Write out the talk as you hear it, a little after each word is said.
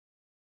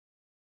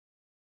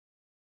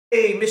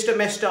Hey Mr.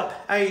 Messed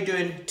Up, how you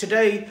doing?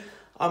 Today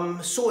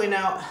I'm sorting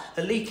out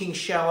a leaking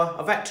shower.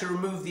 I've had to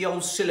remove the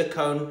old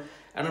silicone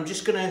and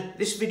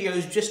this video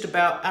is just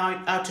about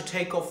how to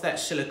take off that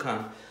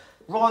silicone.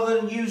 Rather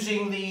than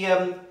using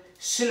the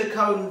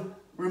silicone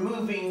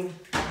removing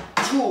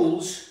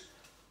tools,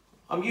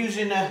 I'm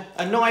using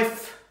a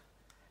knife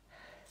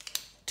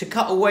to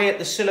cut away at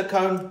the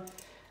silicone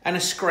and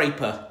a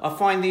scraper. I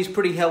find these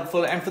pretty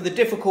helpful, and for the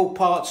difficult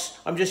parts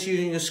I'm just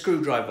using a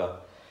screwdriver.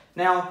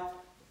 Now,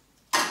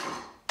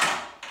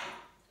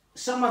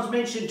 someone's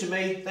mentioned to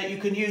me that you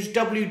can use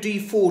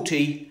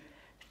WD-40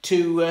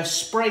 to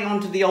spray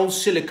onto the old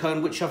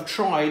silicone, which I've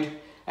tried,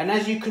 and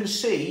as you can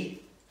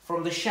see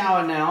from the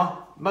shower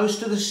now,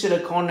 most of the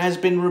silicone has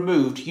been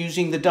removed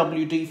using the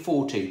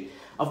WD-40.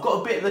 I've got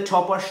a bit at the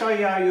top. I'll show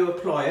you how you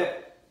apply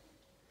it.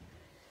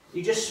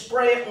 You just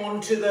spray it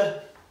onto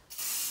the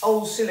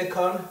old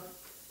silicone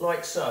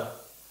like so.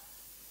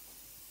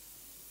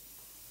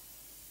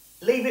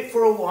 Leave it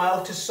for a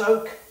while to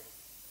soak,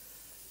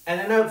 and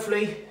then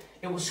hopefully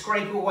it will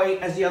scrape away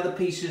as the other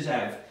pieces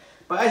have.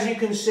 But as you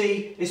can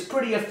see, it's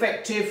pretty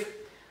effective.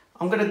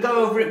 I'm going to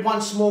go over it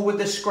once more with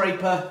the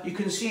scraper. You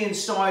can see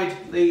inside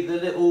the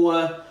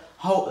little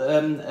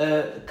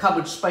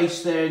cupboard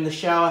space there in the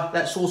shower.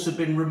 That's also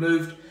been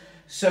removed.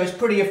 So it's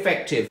pretty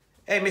effective.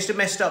 Hey Mr.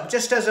 Messed Up,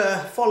 just as a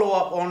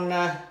follow-up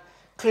on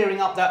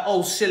clearing up that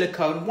old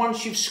silicone,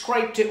 once you've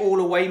scraped it all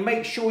away,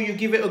 make sure you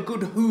give it a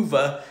good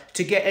hoover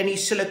to get any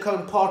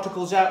silicone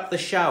particles out of the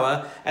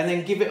shower, and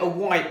then give it a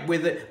wipe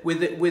with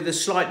a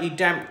slightly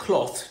damp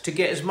cloth to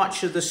get as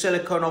much of the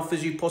silicone off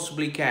as you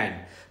possibly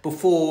can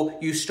before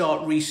you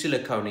start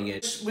re-siliconing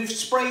it. We've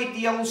sprayed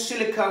the old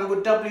silicone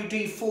with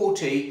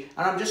WD-40,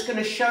 and I'm just going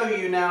to show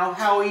you now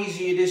how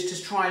easy it is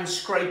to try and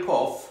scrape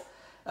off.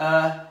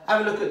 Have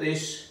a look at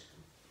this.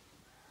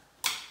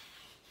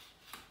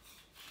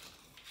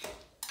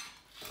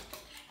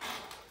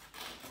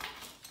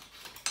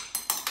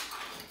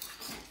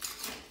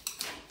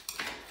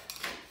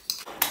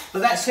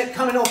 But that's it,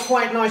 coming off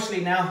quite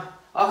nicely now.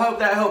 I hope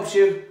that helps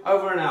you.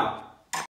 Over and out.